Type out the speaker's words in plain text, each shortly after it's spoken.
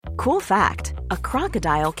Cool fact, a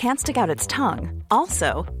crocodile can't stick out its tongue.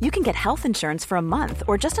 Also, you can get health insurance for a month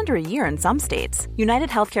or just under a year in some states. United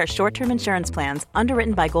Healthcare short-term insurance plans,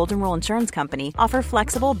 underwritten by Golden Rule Insurance Company, offer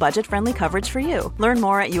flexible, budget-friendly coverage for you. Learn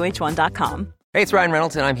more at uh1.com. Hey, it's Ryan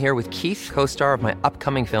Reynolds, and I'm here with Keith, co-star of my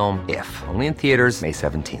upcoming film, If, only in theaters May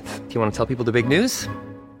 17th. Do you want to tell people the big news?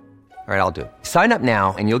 All right, I'll do it. Sign up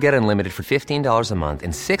now and you'll get unlimited for $15 a month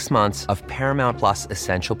and 6 months of Paramount Plus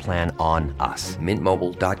Essential Plan on us.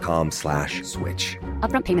 MintMobile.com/switch.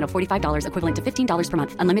 Upfront payment of $45 equivalent to $15 per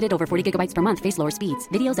month. Unlimited over 40 gigabytes per month. Face lower speeds.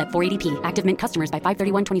 Videos at 480p. Active Mint customers by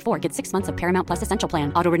 531.24 get 6 months of Paramount Plus Essential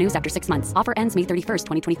Plan. Auto renews after 6 months. Offer ends May 31st,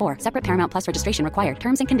 2024. Separate Paramount Plus registration required.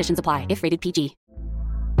 Terms and conditions apply if rated PG.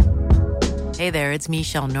 Hey there, it's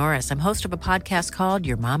Michelle Norris. I'm host of a podcast called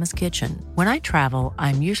Your Mama's Kitchen. When I travel,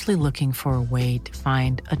 I'm usually looking for a way to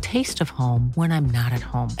find a taste of home when I'm not at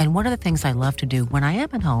home. And one of the things I love to do when I am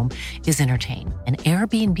at home is entertain. And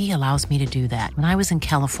Airbnb allows me to do that. When I was in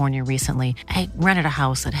California recently, I rented a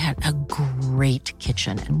house that had a great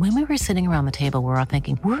kitchen. And when we were sitting around the table, we were all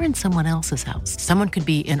thinking, we're in someone else's house. Someone could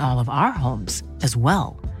be in all of our homes as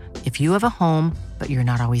well. If you have a home, but you're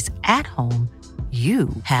not always at home, you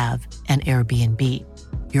have an Airbnb.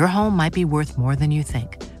 Your home might be worth more than you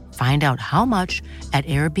think. Find out how much at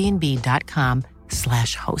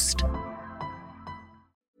airbnb.com/host.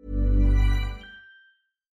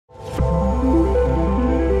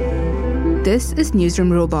 This is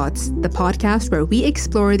Newsroom Robots, the podcast where we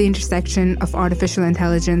explore the intersection of artificial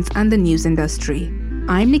intelligence and the news industry.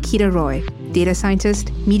 I'm Nikita Roy, data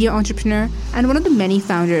scientist, media entrepreneur, and one of the many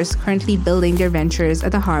founders currently building their ventures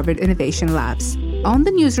at the Harvard Innovation Labs. On the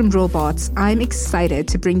Newsroom Robots, I'm excited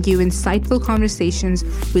to bring you insightful conversations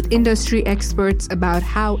with industry experts about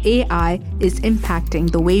how AI is impacting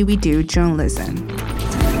the way we do journalism.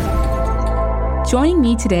 Joining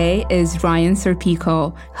me today is Ryan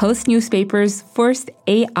Serpico, Hearst newspaper's first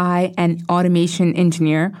AI and automation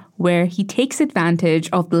engineer, where he takes advantage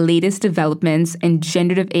of the latest developments in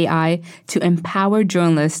generative AI to empower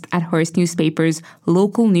journalists at Hearst newspaper's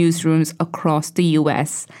local newsrooms across the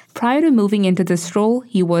U.S. Prior to moving into this role,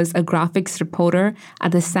 he was a graphics reporter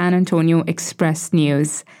at the San Antonio Express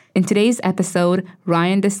News. In today's episode,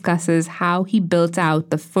 Ryan discusses how he built out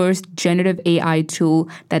the first generative AI tool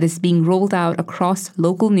that is being rolled out across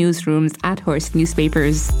local newsrooms at Hearst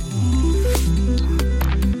newspapers.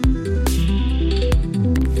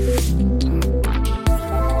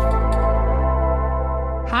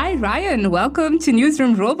 Hi, Ryan. Welcome to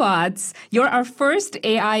Newsroom Robots. You're our first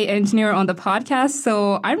AI engineer on the podcast,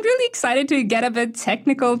 so I'm really excited to get a bit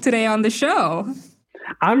technical today on the show.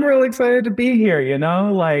 I'm really excited to be here,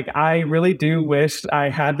 I really do wish I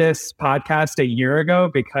had this podcast a year ago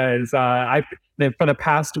because for the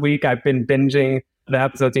past week, I've been binging the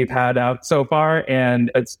episodes you've had out so far,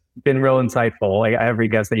 and it's been real insightful. Like every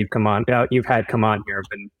guest that you've had come on here have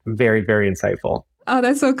been very, very insightful. Oh,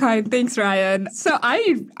 that's so kind. Thanks, Ryan. So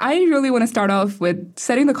I really want to start off with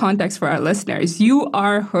setting the context for our listeners. You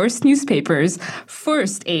are Hearst newspaper's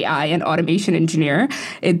first AI and automation engineer.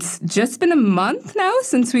 It's just been a month now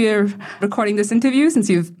since we are recording this interview, since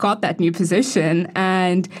you've got that new position.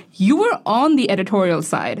 And you were on the editorial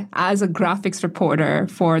side as a graphics reporter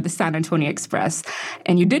for the San Antonio Express.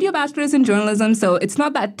 And you did your bachelor's in journalism, so it's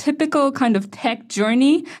not that typical kind of tech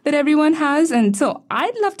journey that everyone has. And so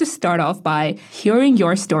I'd love to start off by hearing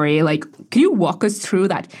your story. Like, can you walk us through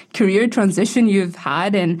that career transition you've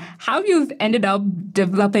had and how you've ended up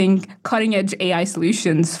developing cutting-edge AI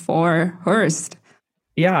solutions for Hearst?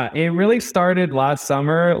 Yeah, it really started last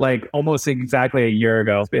summer, like almost exactly a year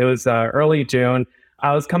ago. It was early June.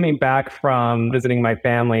 I was coming back from visiting my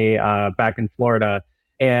family back in Florida,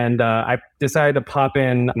 and I decided to pop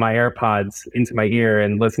in my AirPods into my ear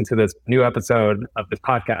and listen to this new episode of this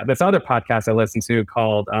podcast. This other podcast I listened to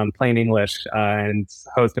called Plain English, and it's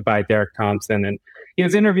hosted by Derek Thompson. And he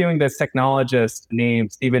was interviewing this technologist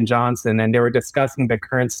named Stephen Johnson, and they were discussing the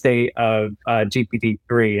current state of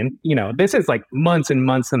GPT-3. And, this is like months and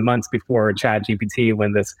months and months before ChatGPT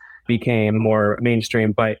when this became more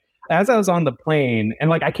mainstream. But as I was on the plane,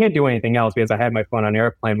 and I can't do anything else because I had my phone on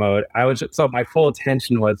airplane mode, so my full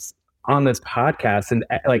attention was on this podcast, and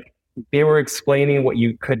they were explaining what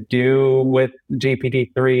you could do with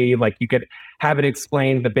GPT-3. You could have it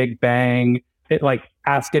explain the Big Bang,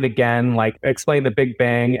 ask it again, explain the Big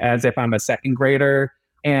Bang as if I'm a second grader.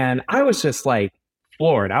 And I was just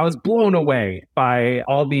floored. I was blown away by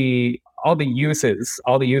all the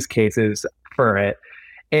use cases for it.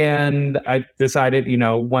 And I decided,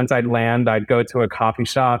 once I'd land, I'd go to a coffee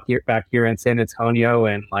shop back here in San Antonio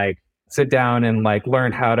and sit down and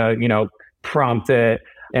learn how to, prompt it.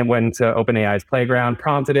 and went to OpenAI's Playground,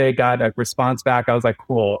 prompted it, got a response back. I was like,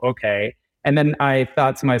 cool, okay. And then I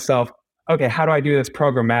thought to myself, okay, how do I do this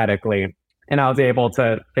programmatically? And I was able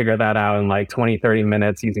to figure that out in like 20, 30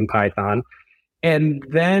 minutes using Python. And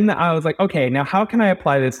then I was like, okay, now how can I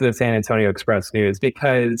apply this to the San Antonio Express News?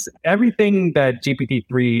 Because everything that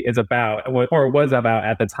GPT-3 is about, or was about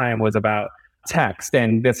at the time, was about text.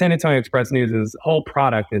 And the San Antonio Express News' whole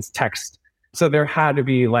product is text. So there had to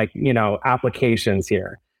be like, applications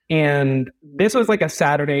here. And this was like a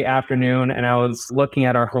Saturday afternoon, and I was looking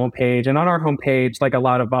at our homepage. And on our homepage, like a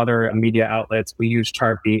lot of other media outlets, we use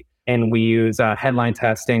Chartbeat and we use headline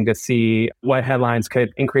testing to see what headlines could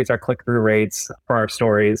increase our click-through rates for our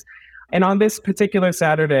stories. And on this particular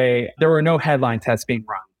Saturday, there were no headline tests being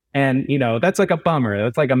run. And, that's like a bummer.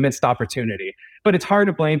 That's like a missed opportunity. But it's hard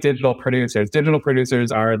to blame digital producers. Digital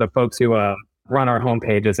producers are the folks who run our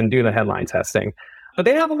homepages and do the headline testing. But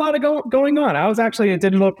they have a lot of going on. I was actually a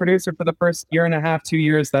digital producer for the first year and a half, 2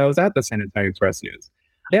 years that I was at the San Antonio Express News.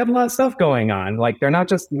 They have a lot of stuff going on. Like, they're not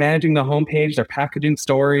just managing the homepage, they're packaging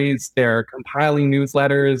stories, they're compiling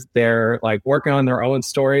newsletters, they're like working on their own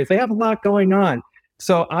stories. They have a lot going on.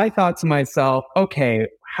 So I thought to myself, okay,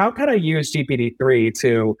 how could I use GPT-3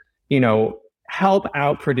 to, help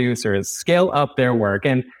out producers scale up their work?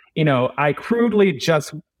 And, I crudely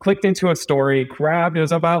just clicked into a story, it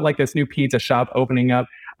was about like this new pizza shop opening up.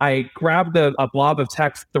 I grabbed a blob of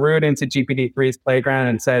text, threw it into GPT-3's Playground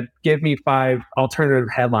and said, give me 5 alternative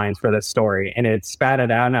headlines for this story. And it spat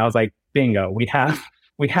it out. And I was like, bingo, we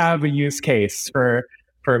have a use case for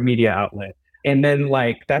a media outlet. And then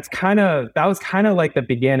that was kind of like the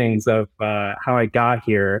beginnings of how I got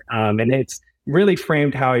here. And it's really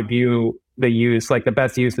framed how I view the use, like the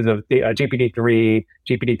best uses of the GPT-3,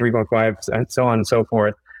 GPT 3.5, and so on and so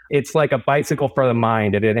forth. It's like a bicycle for the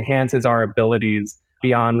mind. It enhances our abilities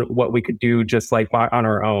beyond what we could do just like on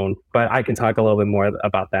our own. But I can talk a little bit more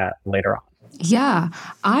about that later on. Yeah,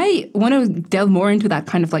 I want to delve more into that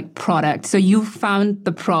kind of like product. So you found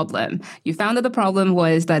the problem. You found that the problem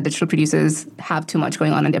was that digital producers have too much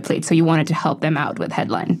going on their plate. So you wanted to help them out with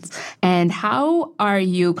headlines. And how are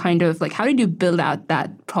you how did you build out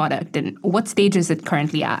that product, and what stage is it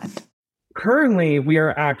currently at? Currently, we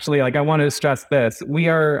are actually, I want to stress this, we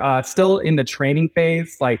are still in the training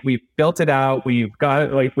phase. We've built it out. We've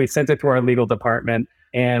got we sent it to our legal department,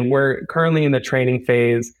 and we're currently in the training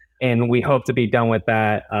phase. And we hope to be done with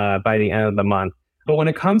that by the end of the month. But when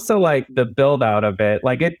it comes to the build out of it,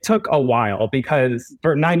 it took a while, because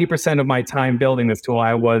for 90% of my time building this tool,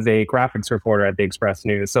 I was a graphics reporter at the Express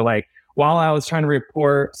News. So while I was trying to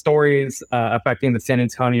report stories affecting the San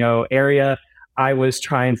Antonio area, I was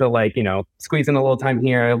trying to squeeze in a little time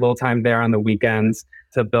here, a little time there on the weekends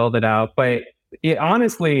to build it out. But it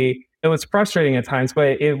was frustrating at times,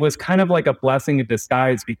 but it was kind of like a blessing in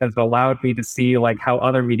disguise, because it allowed me to see how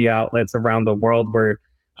other media outlets around the world were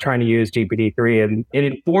trying to use GPT-3. And it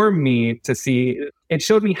informed me it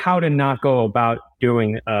showed me how to not go about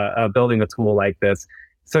building a tool like this.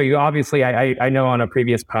 So I know on a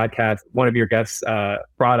previous podcast, one of your guests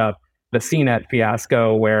brought up the CNET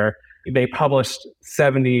fiasco, where they published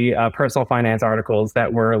 70 personal finance articles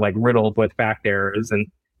that were riddled with fact errors. And,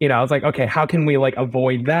 I was like, okay, how can we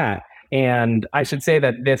avoid that? And I should say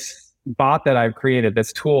that this bot that I've created,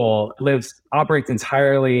 this tool, operates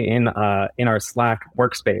entirely in our Slack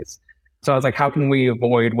workspace. So I was like, how can we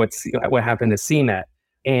avoid what happened to CNET?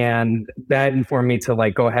 And that informed me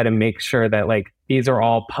to go ahead and make sure that these are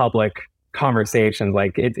all public conversations.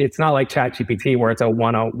 It's not like ChatGPT where it's a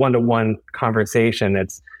one-to-one conversation.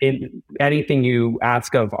 Anything you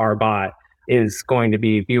ask of our bot is going to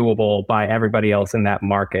be viewable by everybody else in that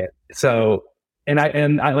market. So. And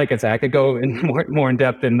I like I said, I could go in more in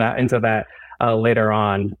depth into that later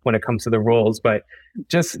on when it comes to the rules. But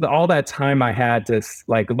just all that time I had to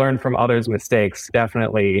learn from others' mistakes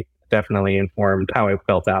definitely informed how I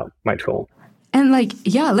built out my tool. And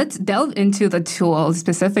let's delve into the tool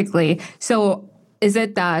specifically. So is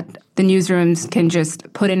it that the newsrooms can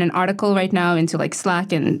just put in an article right now into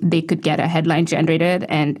Slack and they could get a headline generated?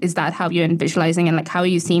 And is that how you're visualizing, and how are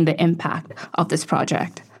you seeing the impact of this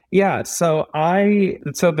project? Yeah, so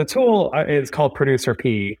the tool is called Producer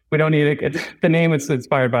P. We don't need it. The name is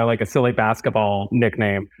inspired by a silly basketball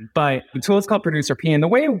nickname, but the tool is called Producer P. And the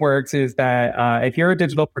way it works is that if you're a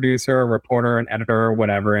digital producer, a reporter, an editor, or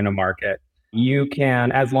whatever in a market, you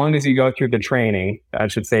can, as long as you go through the training, I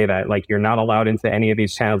should say that you're not allowed into any of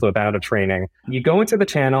these channels without a training. You go into the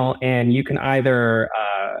channel and you can either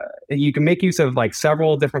you can make use of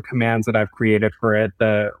several different commands that I've created for it.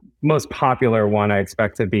 The most popular one I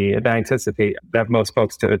anticipate that most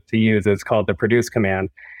folks to use is called the produce command.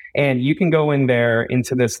 And you can go in there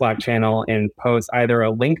into this Slack channel and post either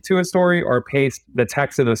a link to a story or paste the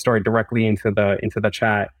text of the story directly into the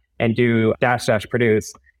chat and do --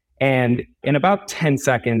 produce. And in about 10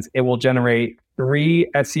 seconds, it will generate 3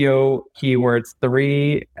 SEO keywords,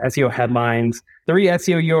 3 SEO headlines, 3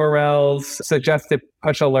 SEO URLs, suggested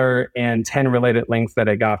push alert, and 10 related links that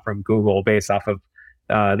I got from Google based off of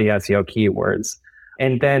the SEO keywords.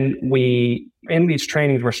 And then in these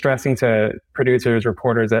trainings, we're stressing to producers,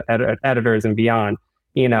 reporters, editors, and beyond,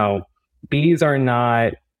 these are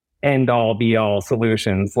not end all be all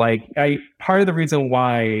solutions. Part of the reason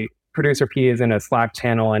why Producer P is in a Slack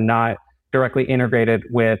channel and not directly integrated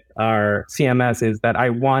with our CMS is that I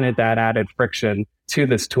wanted that added friction to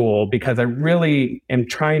this tool, because I really am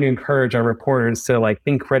trying to encourage our reporters to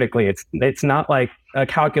think critically. It's not like a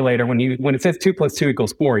calculator when it says 2 + 2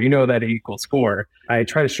 = 4, that it equals 4. I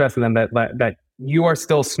try to stress to them that you are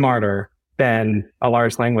still smarter than a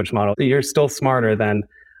large language model. You're still smarter than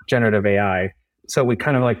generative AI. So we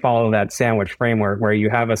kind of follow that sandwich framework where you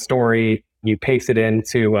have a story, you paste it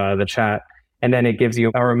into the chat, and then it gives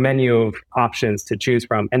you a menu of options to choose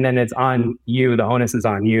from. And then it's on you, the onus is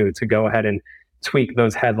on you to go ahead and tweak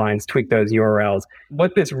those headlines, tweak those URLs.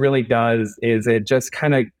 What this really does is it just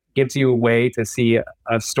kind of gives you a way to see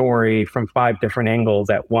a story from 5 different angles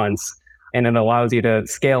at once. And it allows you to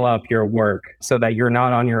scale up your work so that you're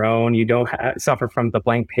not on your own. You don't suffer from the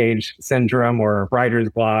blank page syndrome or writer's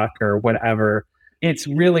block or whatever. It's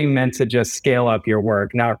really meant to just scale up your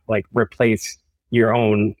work, not replace your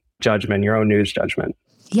own judgment, your own news judgment.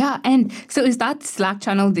 Yeah. And so is that Slack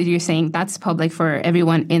channel that you're saying that's public for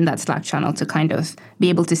everyone in that Slack channel to kind of be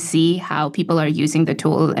able to see how people are using the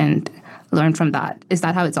tool and learn from that? Is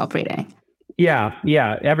that how it's operating? Yeah.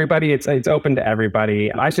 Everybody, it's open to everybody.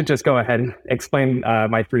 I should just go ahead and explain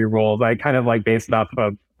my 3 rules. I kind of based it off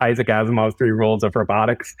of Isaac Asimov's 3 rules of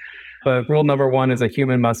robotics. But rule number 1 is a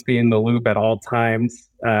human must be in the loop at all times.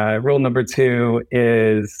 Rule number 2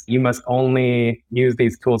 is you must only use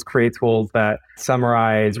these tools, create tools that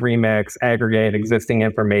summarize, remix, aggregate existing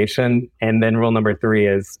information. And then rule number 3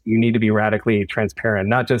 is you need to be radically transparent,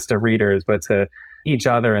 not just to readers, but to each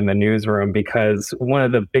other in the newsroom, because one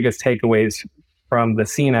of the biggest takeaways from the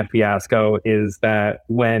CNET fiasco is that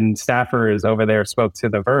when staffers over there spoke to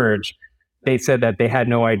The Verge, they said that they had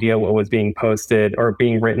no idea what was being posted or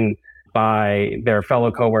being written by their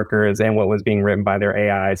fellow coworkers and what was being written by their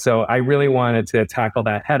AI. So I really wanted to tackle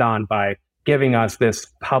that head on by giving us this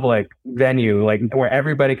public venue, where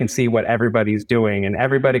everybody can see what everybody's doing and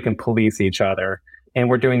everybody can police each other. And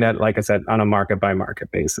we're doing that, like I said, on a market by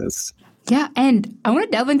market basis. Yeah, and I want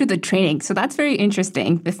to delve into the training. So that's very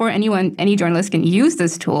interesting. Before any journalist can use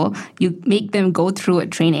this tool, you make them go through a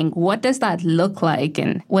training. What does that look like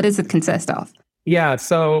and what does it consist of? Yeah,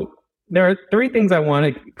 so there are 3 things I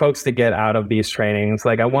wanted folks to get out of these trainings.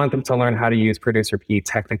 I want them to learn how to use Producer P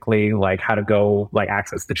technically, how to go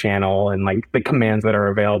access the channel and the commands that are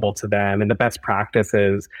available to them and the best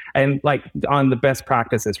practices. And on the best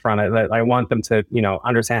practices front, I want them to,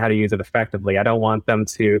 understand how to use it effectively. I don't want them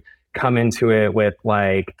to come into it with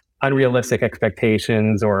unrealistic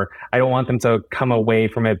expectations, or I don't want them to come away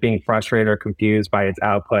from it being frustrated or confused by its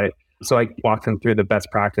output. So I walk them through the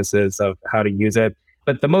best practices of how to use it.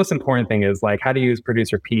 But the most important thing is how to use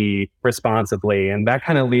Producer P responsibly. And that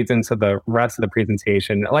kind of leads into the rest of the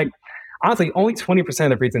presentation. Honestly, only 20% of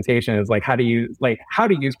the presentation is how to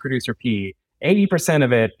use Producer P. 80%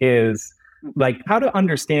 of it is how to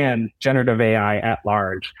understand generative AI at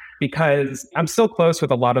large, because I'm still close with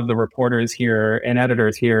a lot of the reporters here and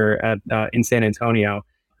editors here in San Antonio.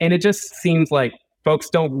 And it just seems like folks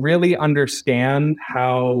don't really understand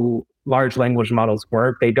how large language models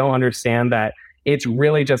work. They don't understand that it's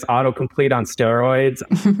really just autocomplete on steroids.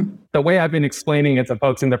 The way I've been explaining it to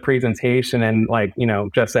folks in the presentation and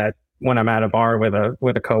just when I'm at a bar with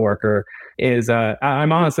a coworker is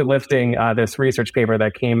I'm honestly lifting this research paper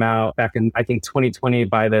that came out back in, I think, 2020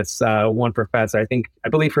 by this one professor. I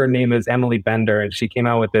believe her name is Emily Bender, and she came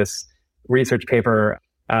out with this research paper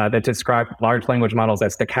that described large language models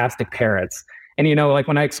as stochastic parrots. And,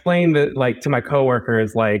 when I explain to my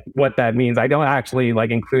coworkers, what that means, I don't actually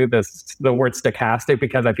include the word stochastic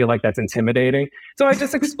because I feel like that's intimidating. So I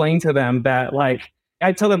just explain to them that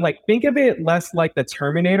I tell them think of it less like the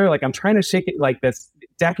Terminator. I'm trying to shake it this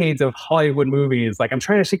decades of Hollywood movies. I'm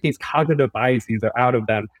trying to shake these cognitive biases out of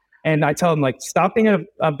them. And I tell them stop thinking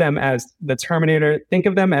of them as the Terminator. Think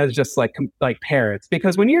of them as just like parrots.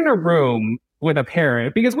 Because when you're in a room with a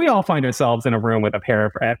parrot, because we all find ourselves in a room with a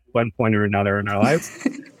parrot at one point or another in our lives.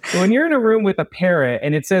 When you're in a room with a parrot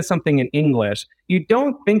and it says something in English, you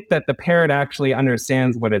don't think that the parrot actually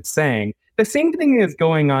understands what it's saying. the same thing is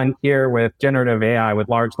going on here with generative AI, with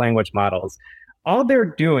large language models. All they're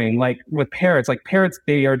doing, like with parrots,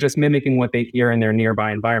 they are just mimicking what they hear in their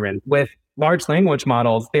nearby environment. With large language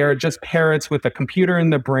models, they are just parrots with a computer in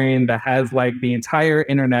the brain that has like the entire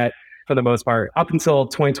internet, for the most part, up until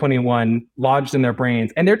 2021, lodged in their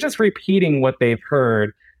brains. And they're just repeating what they've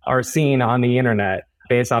heard or seen on the internet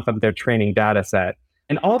based off of their training data set.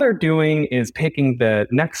 And all they're doing is picking the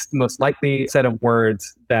next most likely set of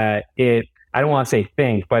words that I don't want to say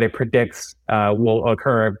think, but it predicts will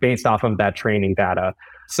occur based off of that training data.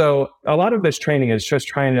 So a lot of this training is just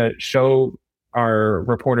trying to show our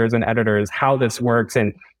reporters and editors how this works.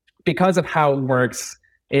 And because of how it works,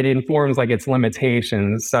 it informs like its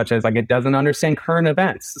limitations, such as like it doesn't understand current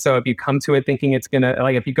events. So if you come to it thinking it's going to,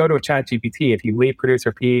 like if you go to a ChatGPT, if you leave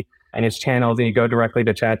Producer P and its channels and you go directly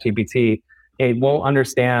to ChatGPT, it won't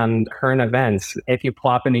understand current events. If you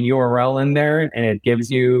plop in a URL in there and it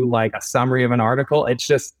gives you like a summary of an article,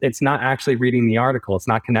 it's not actually reading the article. It's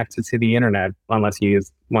not connected to the internet unless you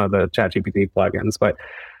use one of the ChatGPT plugins. But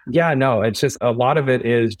yeah, no, it's just a lot of it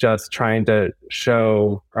is just trying to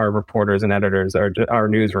show our reporters and editors, our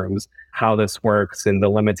newsrooms, how this works and the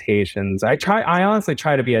limitations. I honestly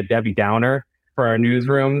try to be a Debbie Downer for our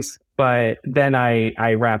newsrooms. But then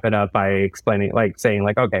I wrap it up by explaining, like saying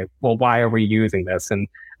like, okay, well, why are we using this? And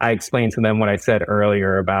I explained to them what I said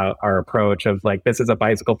earlier about our approach of like, this is a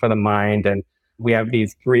bicycle for the mind. And we have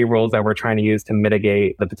these 3 rules that we're trying to use to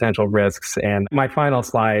mitigate the potential risks. And my final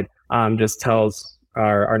slide just tells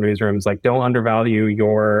our newsrooms, like, don't undervalue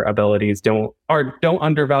your abilities. Don't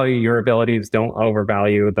undervalue your abilities. Don't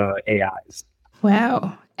overvalue the AIs.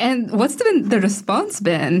 Wow. And what's been the response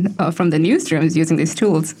been from the newsrooms using these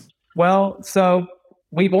tools? Well, so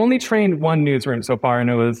we've only trained one newsroom so far, and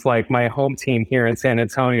it was like my home team here in San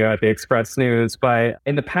Antonio at the Express News. But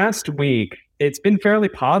in the past week, it's been fairly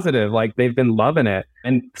positive. Like they've been loving it.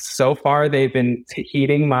 And so far they've been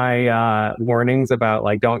heeding my warnings about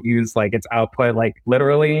like, don't use like its output, like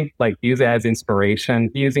literally like use it as inspiration,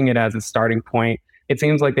 using it as a starting point. It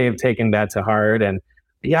seems like they've taken that to heart. And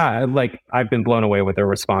yeah, like I've been blown away with their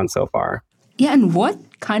response so far. Yeah, and what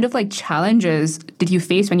kind of like challenges did you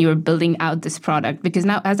face when you were building out this product? Because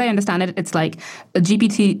now, as I understand it, it's like a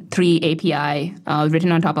GPT-3 API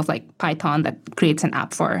written on top of like Python that creates an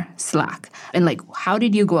app for Slack. And like, how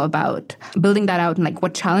did you go about building that out? And like,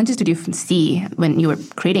 what challenges did you see when you were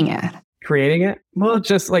creating it? Creating it? Well,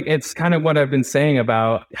 just like, it's kind of what I've been saying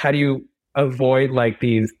about how do you avoid like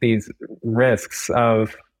these risks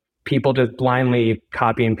of people just blindly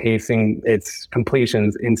copy and pasting its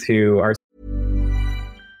completions into our.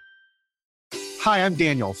 Hi, I'm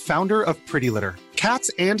Daniel, founder of Pretty Litter. Cats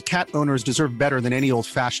and cat owners deserve better than any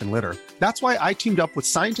old-fashioned litter. That's why I teamed up with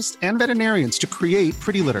scientists and veterinarians to create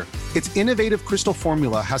Pretty Litter. Its innovative crystal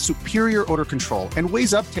formula has superior odor control and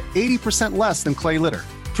weighs up to 80% less than clay litter.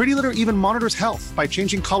 Pretty Litter even monitors health by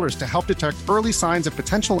changing colors to help detect early signs of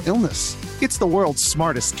potential illness. It's the world's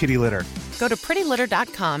smartest kitty litter. Go to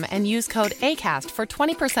prettylitter.com and use code ACAST for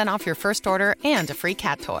 20% off your first order and a free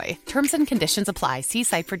cat toy. Terms and conditions apply. See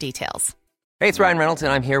site for details. Hey, it's Ryan Reynolds,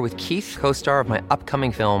 and I'm here with Keith, co-star of my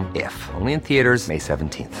upcoming film, If, only in theaters May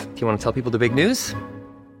 17th. Do you want to tell people the big news?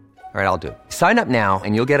 All right, I'll do it. Sign up now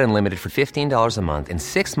and you'll get unlimited for $15 a month and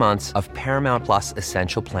 6 months of Paramount Plus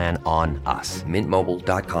Essential Plan on us.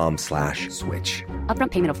 MintMobile.com/switch.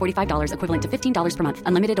 Upfront payment of $45 equivalent to $15 per month.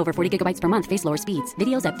 Unlimited over 40 gigabytes per month. Face lower speeds.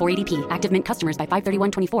 Videos at 480p. Active Mint customers by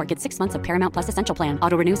 531.24 get 6 months of Paramount Plus Essential Plan.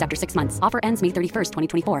 Auto renews after 6 months. Offer ends May 31st,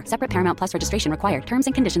 2024. Separate Paramount Plus registration required. Terms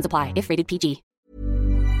and conditions apply if rated PG.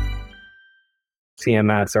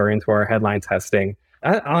 CMS or into our headline testing.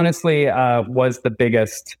 That honestly was the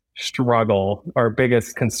biggest struggle or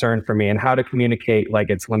biggest concern for me, and how to communicate like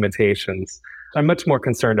its limitations. I'm much more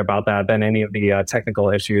concerned about that than any of the technical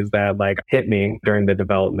issues that like hit me during the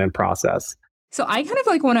development process. So I kind of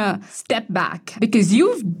like want to step back because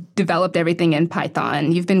you've developed everything in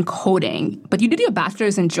Python. You've been coding, but you did your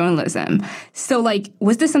bachelor's in journalism. So like,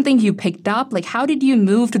 was this something you picked up? Like, how did you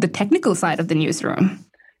move to the technical side of the newsroom?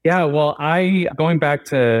 Yeah, well, going back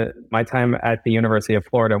to my time at the University of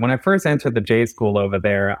Florida, when I first entered the J School over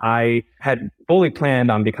there, I had fully planned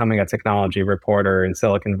on becoming a technology reporter in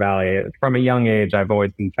Silicon Valley. From a young age, I've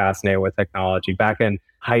always been fascinated with technology. Back in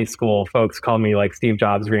high school, folks called me like Steve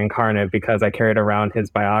Jobs reincarnate because I carried around his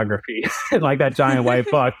biography, like that giant white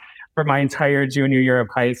book, for my entire junior year of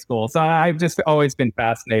high school. So I've just always been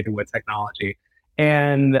fascinated with technology.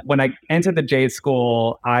 And when I entered the J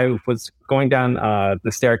School, I was going down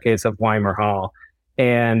the staircase of Weimer Hall,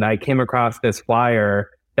 and I came across this flyer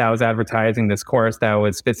that was advertising this course that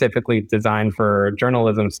was specifically designed for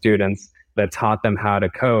journalism students. that taught them how to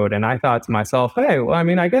code. And I thought to myself, hey, well, I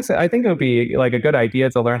mean, I think it would be like a good idea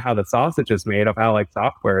to learn how the sausage is made, of how like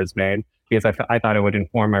software is made, because I thought it would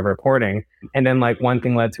inform my reporting. And then like one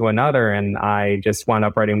thing led to another, and I just wound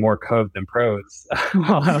up writing more code than prose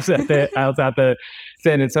while I was at the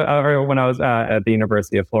or when I was at the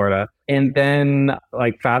University of Florida. And then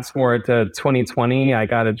like fast forward to 2020, I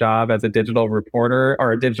got a job as a digital reporter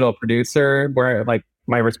or a digital producer, where like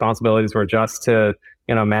my responsibilities were just to,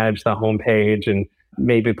 manage the homepage and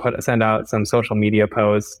maybe send out some social media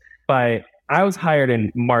posts. But I was hired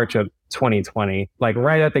in March of 2020, like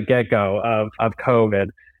right at the get-go of COVID.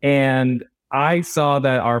 And I saw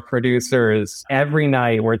that our producers every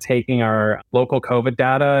night were taking our local COVID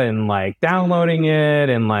data and like downloading it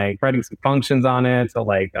and like writing some functions on it to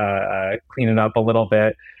like clean it up a little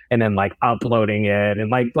bit, and then like uploading it, and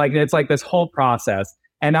like it's like this whole process.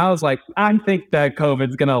 And I was like, I think that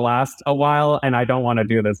COVID's going to last a while, and I don't want to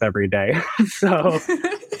do this every day. So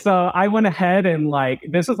I went ahead and like,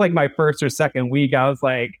 this was like my first or second week. I was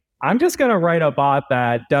like, I'm just going to write a bot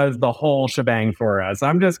that does the whole shebang for us.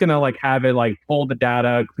 I'm just going to like have it like pull the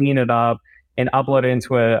data, clean it up, and upload it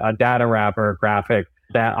into a data wrapper graphic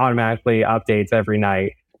that automatically updates every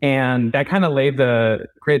night. And that kind of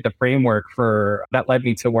created the framework that led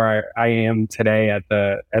me to where I am today at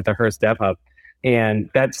the Hearst Dev Hub. And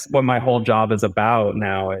that's what my whole job is about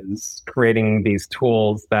now, is creating these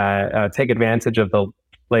tools that take advantage of the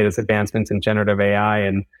latest advancements in generative AI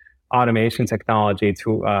and automation technology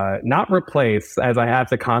to not replace, as I have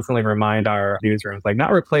to constantly remind our newsrooms, like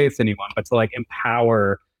not replace anyone, but to like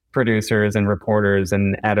empower producers and reporters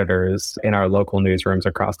and editors in our local newsrooms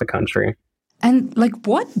across the country. And like,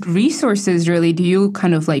 what resources really do you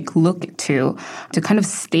kind of like look to kind of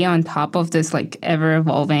stay on top of this like ever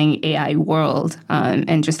evolving AI world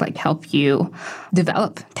and just like help you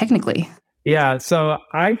develop technically? Yeah, so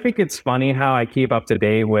I think it's funny how I keep up to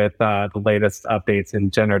date with the latest updates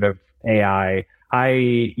in generative AI. I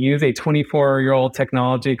use a 24-year-old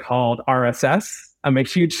technology called RSS. I'm a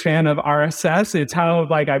huge fan of RSS. It's how,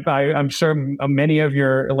 like, I'm sure many of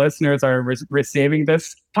your listeners are receiving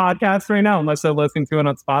this podcast right now, unless they're listening to it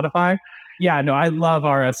on Spotify. Yeah, no, I love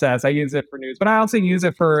RSS. I use it for news, but I also use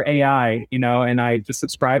it for AI, and I just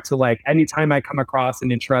subscribe to like, anytime I come across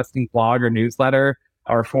an interesting blog or newsletter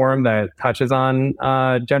or forum that touches on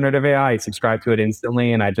generative AI, I subscribe to it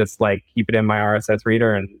instantly, and I just like keep it in my RSS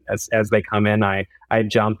reader. And as they come in, I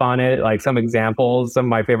jump on it. Like some of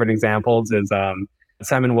my favorite examples is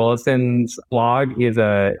Simon Willison's blog. He's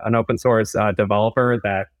an open source developer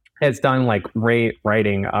that has done like great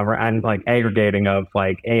writing and like aggregating of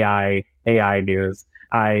like AI news.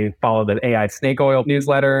 I follow the AI snake oil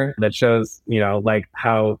newsletter that shows, like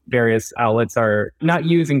how various outlets are not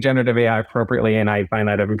using generative AI appropriately. And I find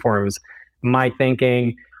that it informs my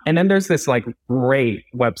thinking. And then there's this like great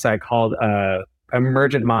website called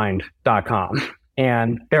emergentmind.com.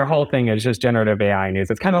 And their whole thing is just generative AI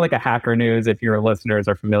news. It's kind of like a Hacker News, if your listeners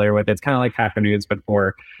are familiar with it. It's kind of like Hacker News, but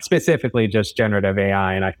for specifically just generative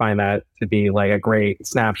AI. And I find that to be like a great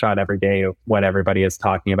snapshot every day of what everybody is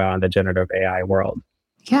talking about in the generative AI world.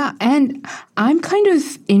 Yeah, and I'm kind of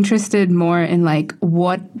interested more in like,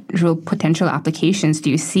 what real potential applications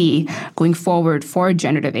do you see going forward for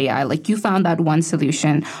generative AI? Like, you found that one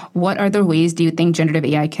solution. What other ways do you think generative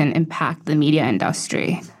AI can impact the media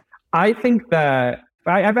industry? I think that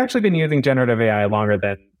I've actually been using generative AI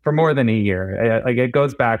for more than a year. Like, it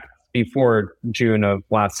goes back before June of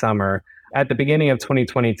last summer. At the beginning of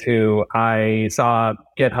 2022, I saw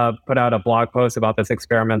GitHub put out a blog post about this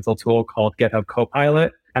experimental tool called GitHub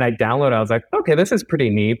Copilot. And I downloaded it. I was like, okay, this is pretty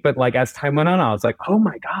neat. But like, as time went on, I was like, oh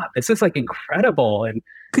my God, this is like incredible. And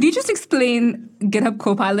could you just explain GitHub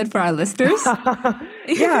Copilot for our listeners?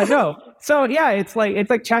 Yeah, no. So yeah, it's like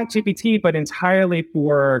ChatGPT, but entirely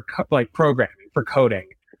for like programming, for coding.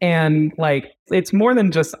 And like, it's more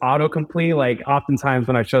than just autocomplete. Like, oftentimes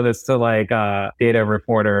when I show this to like a data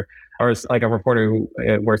reporter or like a reporter who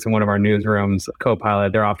works in one of our newsrooms,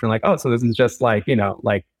 Copilot, they're often like, oh, so this is just like,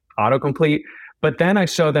 like autocomplete. But then I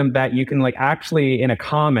show them that you can like actually in a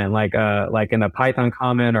comment, like in a Python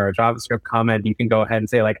comment or a JavaScript comment, you can go ahead and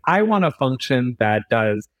say like, I want a function that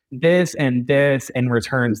does this and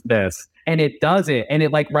returns this. And it does it. And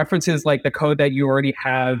it like references like the code that you already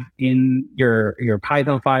have in your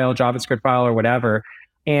Python file, JavaScript file, or whatever.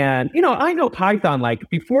 And, I know Python, like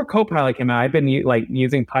before Copilot came out, I've been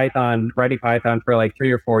using Python, writing Python for like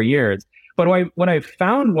 3 or 4 years. But what I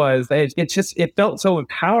found was that it felt so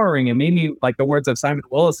empowering. It made me, like the words of Simon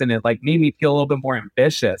Willison, it like made me feel a little bit more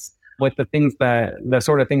ambitious with the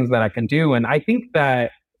sort of things that I can do. And I think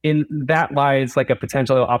that in that lies like a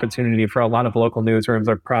potential opportunity for a lot of local newsrooms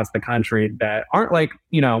across the country that aren't like,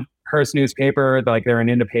 Hearst newspaper, like they're an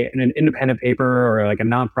independent paper or like a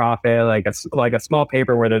nonprofit, like a small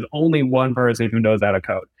paper where there's only one person who knows how to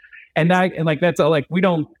code. And that's like,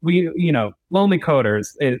 lonely coders,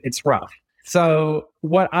 it's rough. So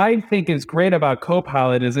what I think is great about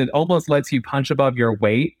Copilot is it almost lets you punch above your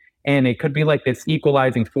weight. And it could be like this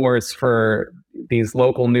equalizing force for these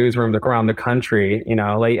local newsrooms around the country,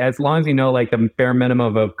 like as long as you know, like the bare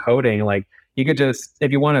minimum of coding, like you could just,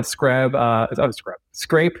 if you want to scrape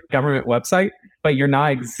government website, but you're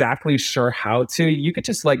not exactly sure how to, you could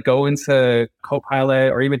just like go into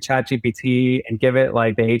Copilot or even ChatGPT and give it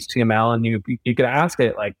like the HTML, and you could ask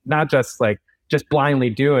it like, not just blindly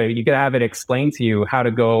do it. You could have it explain to you how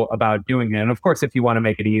to go about doing it. And of course, if you want to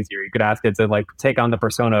make it easier, you could ask it to like take on the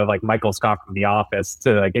persona of like Michael Scott from The Office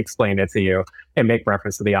to like explain it to you and make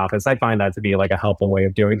reference to The Office. I find that to be like a helpful way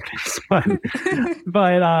of doing things.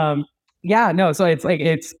 So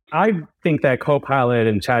I think that Copilot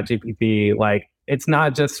and ChatGPT, like, it's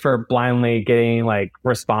not just for blindly getting like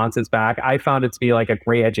responses back. I found it to be like a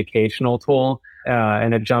great educational tool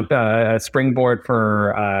and a springboard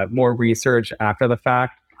for more research after the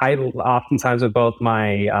fact. I oftentimes with both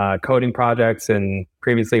my coding projects and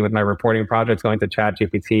previously with my reporting projects going to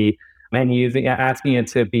ChatGPT and asking it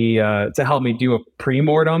to be to help me do a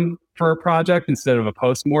pre-mortem for a project instead of a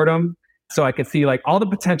post-mortem. So I could see like all the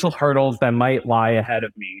potential hurdles that might lie ahead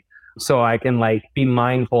of me, so I can like be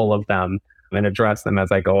mindful of them and address them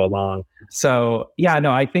as I go along. So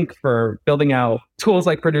I think for building out tools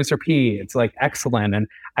like Producer P, it's like excellent. And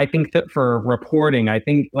I think that for reporting, I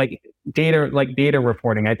think like data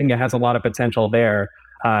reporting, I think it has a lot of potential there.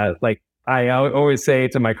 Like I always say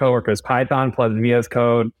to my coworkers, Python plus VS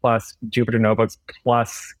Code plus Jupyter Notebooks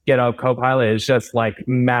plus GitHub Copilot is just like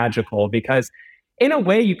magical, because in a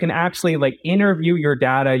way, you can actually like interview your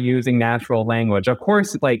data using natural language. Of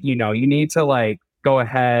course, like, you need to like go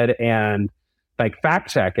ahead and like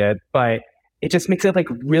fact check it, but it just makes it like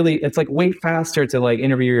it's like way faster to like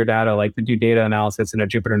interview your data, like to do data analysis in a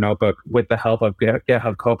Jupyter Notebook with the help of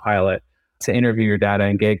GitHub Copilot to interview your data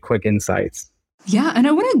and get quick insights. Yeah, and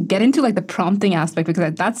I want to get into like the prompting aspect,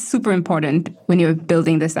 because that's super important when you're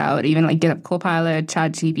building this out, even like GitHub Copilot,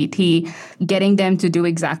 ChatGPT, getting them to do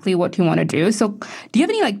exactly what you want to do. So do you have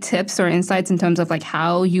any like tips or insights in terms of like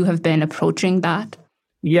how you have been approaching that?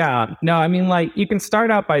 Yeah, no, I mean, like you can start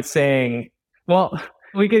out by saying, well,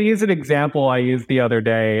 we could use an example I used the other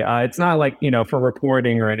day. It's not like, for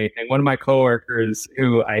reporting or anything. One of my coworkers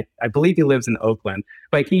who I believe he lives in Oakland,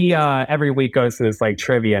 but he every week goes to this like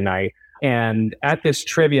trivia night. And at this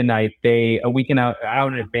trivia night, a week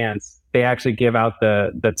out in advance, they actually give out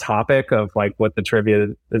the topic of like what the trivia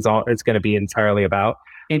is going to be entirely about.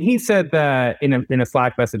 And he said that in a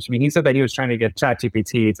Slack message to me, he said that he was trying to get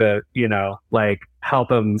ChatGPT to, like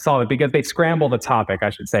help him solve it, because they scramble the topic,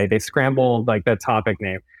 I should say. They scrambled like the topic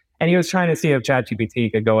name. And he was trying to see if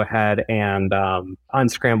ChatGPT could go ahead and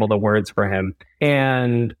unscramble the words for him.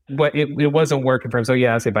 And it wasn't working for him. So he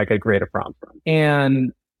asked if I could create a prompt for him.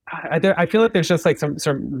 And I feel like there's just like some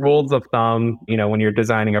rules of thumb, when you're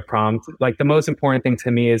designing a prompt. Like the most important thing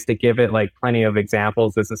to me is to give it like plenty of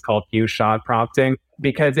examples. This is called few shot prompting,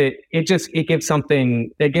 because it gives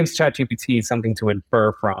ChatGPT something to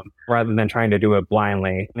infer from rather than trying to do it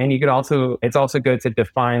blindly. And it's also good to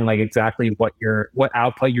define like exactly what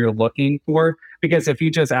output you're looking for, because if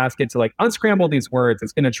you just ask it to like unscramble these words,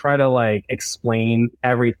 it's going to try to like explain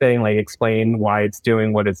everything, like explain why it's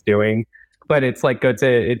doing what it's doing. But it's like good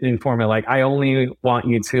to inform it, like, I only want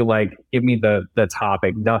you to like give me the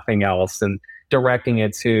topic, nothing else, and directing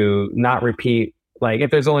it to not repeat. Like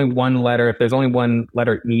if there's only one letter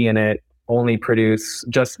E in it, only produce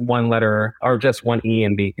just one letter or just one E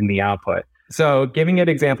in the output. So giving it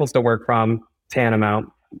examples to work from,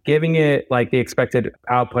 tantamount. Giving it like the expected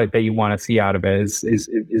output that you want to see out of it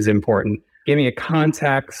is important. Giving it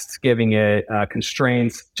context, giving it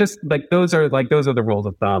constraints, just like those are the rules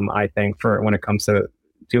of thumb, I think, for when it comes to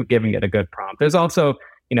giving it a good prompt. There's also,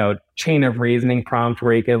 chain of reasoning prompt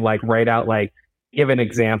where you can like write out, like give an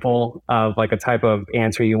example of like a type of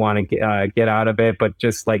answer you want to get out of it, but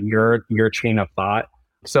just like your chain of thought.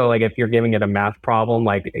 So like if you're giving it a math problem,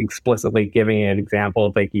 like explicitly giving an example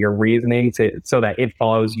of like your reasoning so that it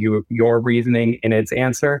follows your reasoning in its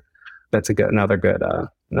answer. That's another good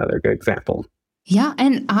example. Yeah,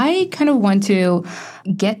 and I kind of want to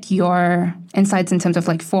get your insights in terms of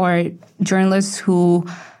like for journalists who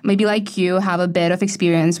maybe like you have a bit of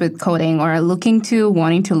experience with coding or are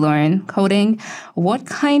wanting to learn coding. What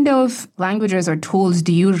kind of languages or tools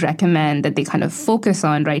do you recommend that they kind of focus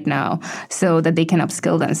on right now so that they can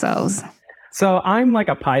upskill themselves? So I'm like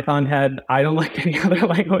a Python head. I don't like any other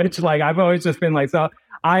language. Like I've always just been like, so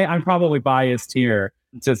I'm probably biased here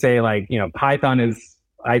to say like, Python is,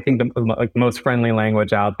 I think, the most friendly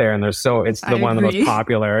language out there, and it's the one of the most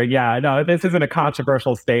popular. Yeah, no, this isn't a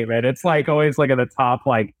controversial statement. It's like always like at the top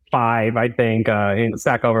like 5, I think, in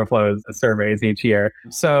Stack Overflow's surveys each year.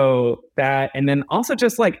 So that, and then also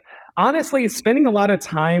just like honestly spending a lot of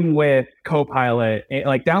time with Copilot,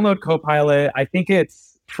 like download Copilot. I think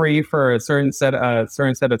it's free for a certain set of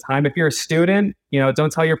time. If you're a student,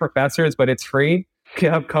 don't tell your professors, but it's free.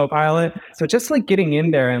 Get up Copilot. So just like getting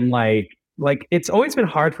in there and like it's always been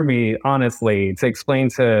hard for me, honestly, to explain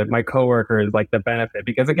to my coworkers like the benefit,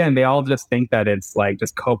 because again, they all just think that it's like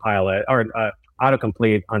just Copilot or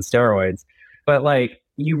autocomplete on steroids. But like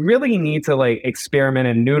you really need to like experiment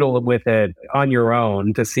and noodle with it on your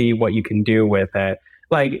own to see what you can do with it.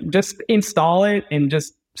 Like just install it and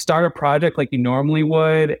just start a project like you normally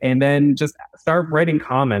would, and then just start writing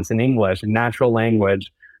comments in English and natural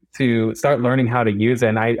language to start learning how to use it.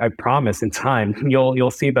 And I promise in time,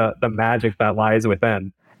 you'll see the magic that lies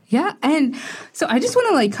within. Yeah. And so I just want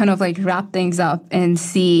to like kind of like wrap things up and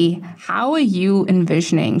see, how are you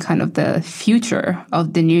envisioning kind of the future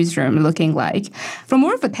of the newsroom looking like from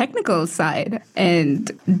more of a technical side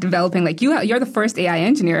and developing, like you're the first AI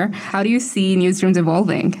engineer. How do you see newsrooms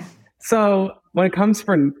evolving? So when it comes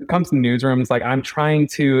to newsrooms, like I'm trying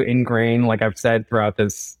to ingrain, like I've said throughout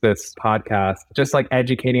this podcast, just like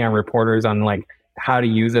educating our reporters on like how to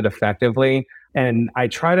use it effectively. And I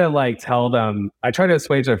try to like tell them, I try to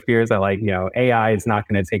assuage their fears that like, AI is not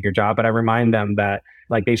going to take your job. But I remind them that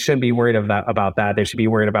like they shouldn't be worried about that. They should be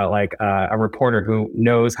worried about like a reporter who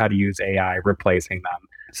knows how to use AI replacing them.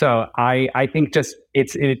 So I think just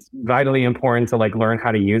it's vitally important to like learn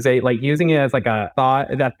how to use it, like using it as like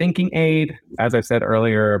that thinking aid, as I said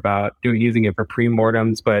earlier about using it for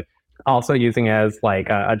pre-mortems, but also using it as like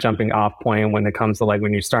a jumping off point when it comes to like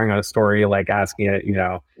when you're starting on a story, like asking it,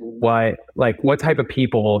 what type of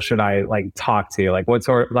people should I like talk to? Like what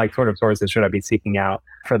sort of sources should I be seeking out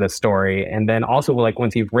for the story? And then also like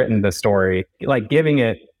once you've written the story, like giving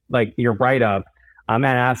it like your write-up, and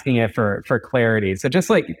asking it for clarity. So just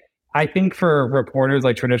like, I think for reporters,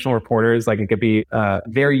 like traditional reporters, like it could be a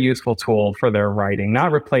very useful tool for their writing,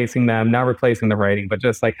 not replacing them, not replacing the writing, but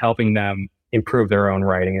just like helping them improve their own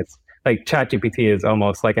writing. It's like ChatGPT is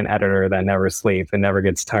almost like an editor that never sleeps and never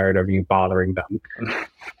gets tired of you bothering them.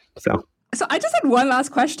 So I just had one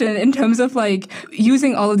last question in terms of like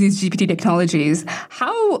using all of these GPT technologies.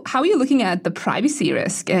 How are you looking at the privacy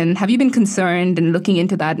risk? And have you been concerned and looking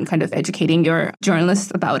into that and kind of educating your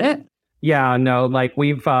journalists about it? Yeah, no, like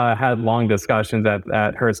we've had long discussions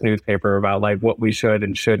at Hearst newspaper about like what we should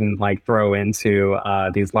and shouldn't like throw into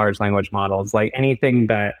these large language models. Like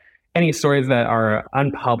any stories that are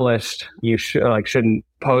unpublished, you shouldn't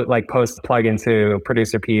plug into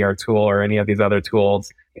Producer P, our tool, or any of these other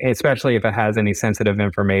tools, especially if it has any sensitive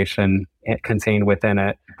information contained within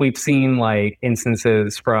it. We've seen like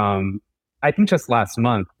instances from, I think just last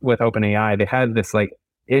month with OpenAI, they had this like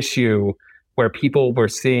issue where people were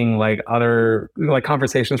seeing like other like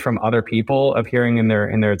conversations from other people appearing in their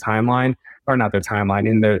timeline, or not their timeline,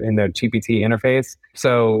 in their GPT interface.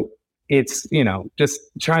 So it's, just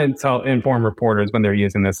trying to inform reporters when they're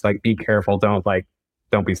using this, like, be careful. Don't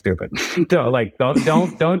be stupid.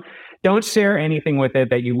 Don't share anything with it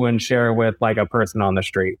that you wouldn't share with like a person on the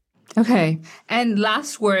street. Okay. And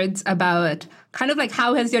last words about kind of like,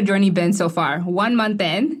 how has your journey been so far? 1 month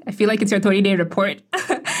in, I feel like it's your 30-day report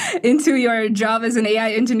into your job as an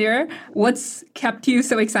AI engineer. What's kept you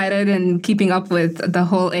so excited and keeping up with the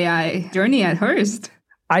whole AI journey at Hearst?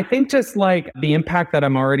 I think just like the impact that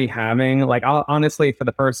I'm already having, like honestly, for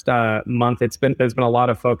the first month, there's been a lot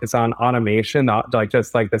of focus on automation, not like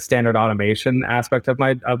just like the standard automation aspect of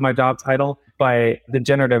my job title, but the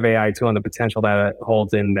generative AI tool and the potential that it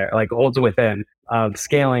holds within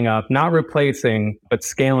scaling up, not replacing, but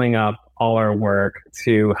scaling up all our work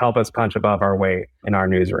to help us punch above our weight in our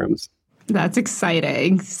newsrooms. That's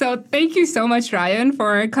exciting. So thank you so much, Ryan,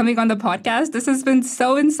 for coming on the podcast. This has been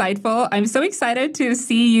so insightful. I'm so excited to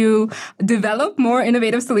see you develop more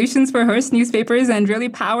innovative solutions for Hearst newspapers and really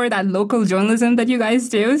power that local journalism that you guys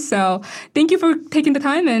do. So thank you for taking the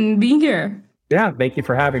time and being here. Yeah, thank you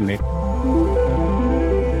for having me.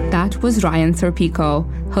 That was Ryan Serpico,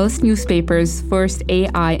 Hearst Newspaper's first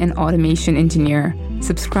AI and automation engineer.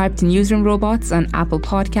 Subscribe to Newsroom Robots on Apple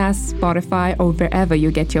Podcasts, Spotify, or wherever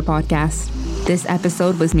you get your podcasts. This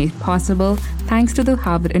episode was made possible thanks to the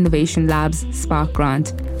Harvard Innovation Lab's Spark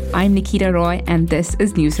Grant. I'm Nikita Roy, and this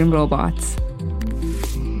is Newsroom Robots.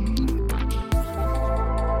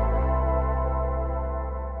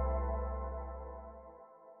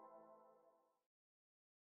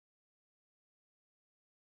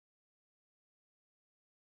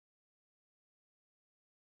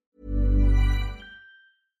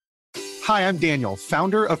 Hi, I'm Daniel,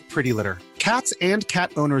 founder of Pretty Litter. Cats and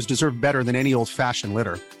cat owners deserve better than any old-fashioned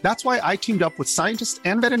litter. That's why I teamed up with scientists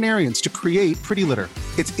and veterinarians to create Pretty Litter.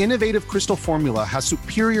 Its innovative crystal formula has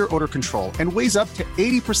superior odor control and weighs up to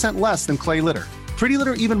 80% less than clay litter. Pretty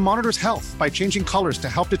Litter even monitors health by changing colors to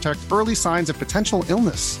help detect early signs of potential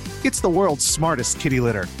illness. It's the world's smartest kitty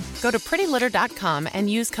litter. Go to prettylitter.com and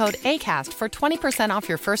use code ACAST for 20% off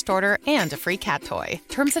your first order and a free cat toy.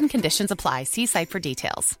 Terms and conditions apply. See site for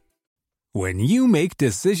details. When you make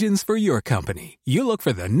decisions for your company, you look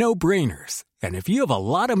for the no-brainers. And if you have a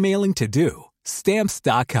lot of mailing to do,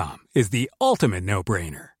 Stamps.com is the ultimate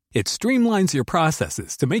no-brainer. It streamlines your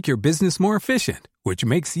processes to make your business more efficient, which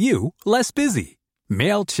makes you less busy.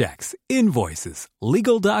 Mail checks, invoices,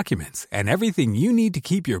 legal documents, and everything you need to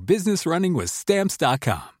keep your business running with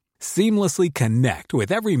Stamps.com. Seamlessly connect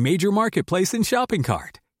with every major marketplace and shopping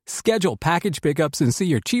cart. Schedule package pickups and see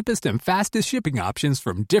your cheapest and fastest shipping options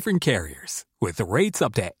from different carriers. With rates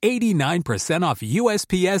up to 89% off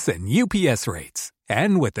USPS and UPS rates.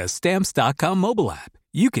 And with the Stamps.com mobile app,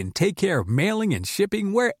 you can take care of mailing and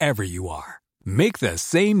shipping wherever you are. Make the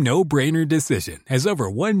same no-brainer decision as over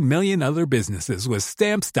 1 million other businesses with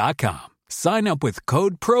Stamps.com. Sign up with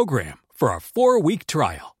code PROGRAM for a 4-week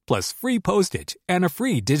trial, plus free postage and a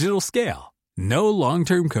free digital scale. No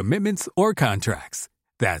long-term commitments or contracts.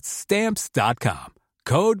 That's Stamps.com.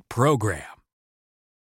 Code PROGRAM.